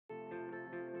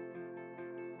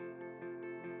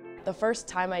The first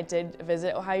time I did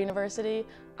visit Ohio University,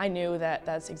 I knew that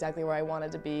that's exactly where I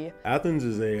wanted to be. Athens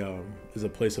is a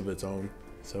place of its own,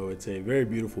 so it's a very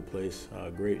beautiful place,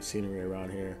 great scenery around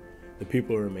here. The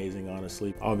people are amazing,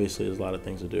 honestly. Obviously, there's a lot of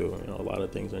things to do, a lot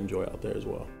of things to enjoy out there as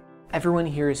well. Everyone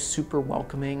here is super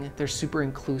welcoming. They're super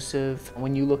inclusive.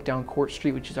 When you look down Court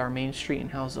Street, which is our main street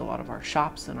and houses a lot of our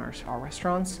shops and our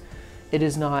restaurants, it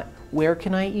is not where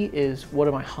can I eat, is what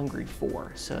am I hungry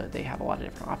for? So they have a lot of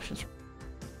different options.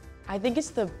 I think it's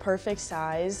the perfect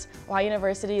size. Ohio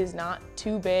University is not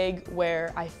too big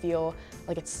where I feel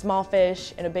like it's small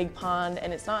fish in a big pond,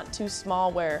 and it's not too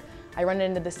small where I run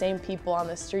into the same people on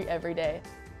the street every day.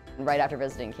 Right after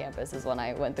visiting campus is when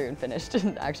I went through and finished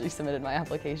and actually submitted my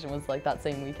application, was like that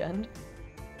same weekend.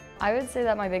 I would say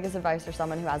that my biggest advice for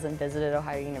someone who hasn't visited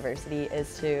Ohio University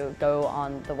is to go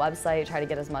on the website, try to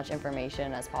get as much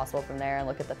information as possible from there and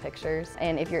look at the pictures.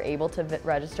 And if you're able to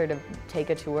register to take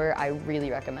a tour, I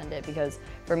really recommend it, because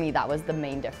for me that was the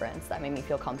main difference that made me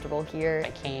feel comfortable here.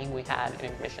 I came, we had an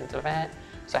admissions event,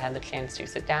 so I had the chance to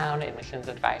sit down. Admissions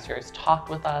advisors talked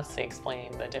with us, they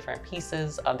explained the different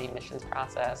pieces of the admissions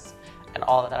process and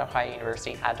all that Ohio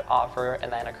University had to offer. And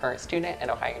then a current student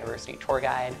and Ohio University tour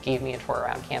guide gave me a tour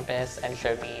around campus and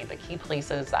showed me the key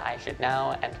places that I should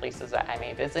know and places that I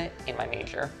may visit in my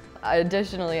major.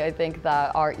 Additionally, I think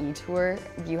that our e-tour,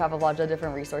 you have a lot of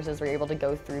different resources where you're able to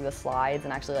go through the slides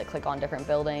and actually click on different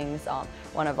buildings.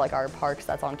 One of our parks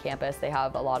that's on campus, they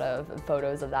have a lot of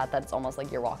photos of that's almost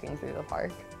like you're walking through the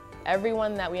park.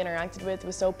 Everyone that we interacted with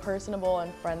was so personable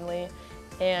and friendly,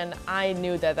 and I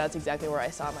knew that that's exactly where I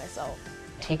saw myself.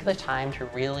 Take the time to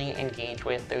really engage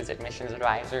with those admissions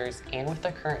advisors and with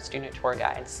the current student tour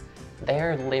guides.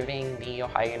 They're living the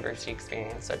Ohio University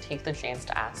experience, so take the chance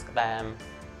to ask them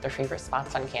their favorite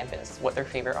spots on campus, what their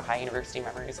favorite Ohio University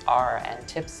memories are, and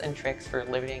tips and tricks for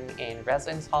living in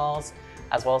residence halls,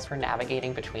 as well as for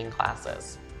navigating between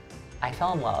classes. I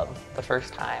fell in love the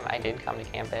first time I did come to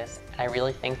campus, and I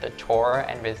really think the tour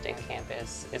and visiting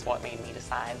campus is what made me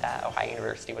decide that Ohio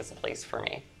University was the place for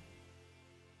me.